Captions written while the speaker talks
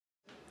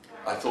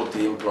I thought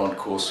the implant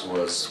course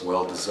was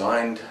well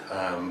designed,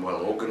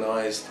 well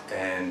organized,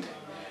 and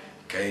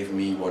gave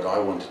me what I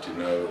wanted to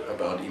know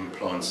about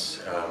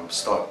implants.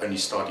 Only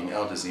starting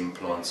out as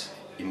implants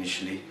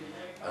initially,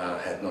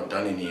 had not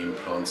done any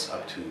implants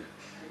up to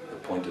the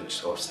point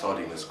of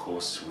starting this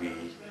course. We,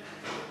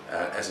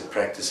 as a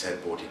practice,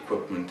 had bought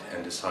equipment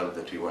and decided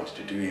that we wanted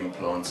to do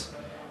implants.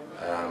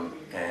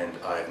 And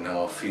I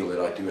now feel that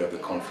I do have the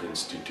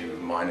confidence to do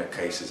minor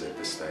cases at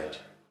this stage.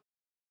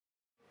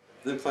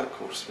 The implant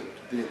course,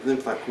 the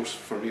implant course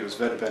for me was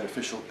very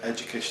beneficial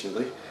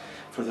educationally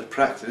for the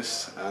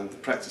practice and the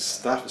practice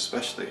staff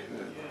especially.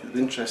 The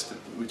interest that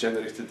we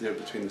generated there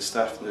between the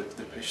staff and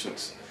the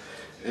patients,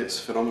 it's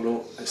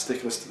phenomenal. It's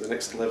taken us to the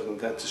next level in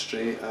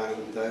dentistry,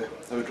 and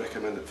I would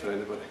recommend it for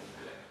anybody.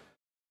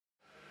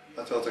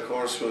 I thought the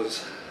course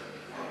was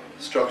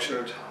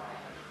structured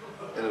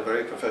in a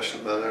very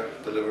professional manner,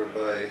 delivered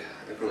by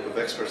a group of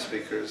expert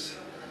speakers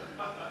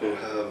who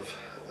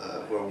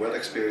are well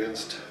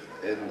experienced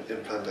in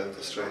implant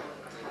dentistry.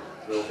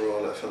 And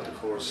overall, I felt the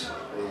course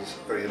was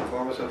very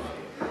informative,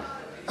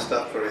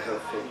 staff very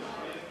helpful,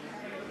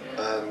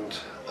 and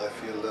I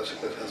feel that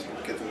it has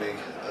given me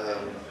a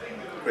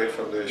great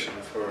foundation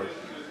for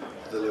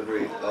the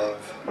delivery of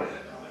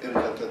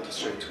implant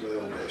dentistry to my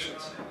own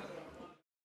patients.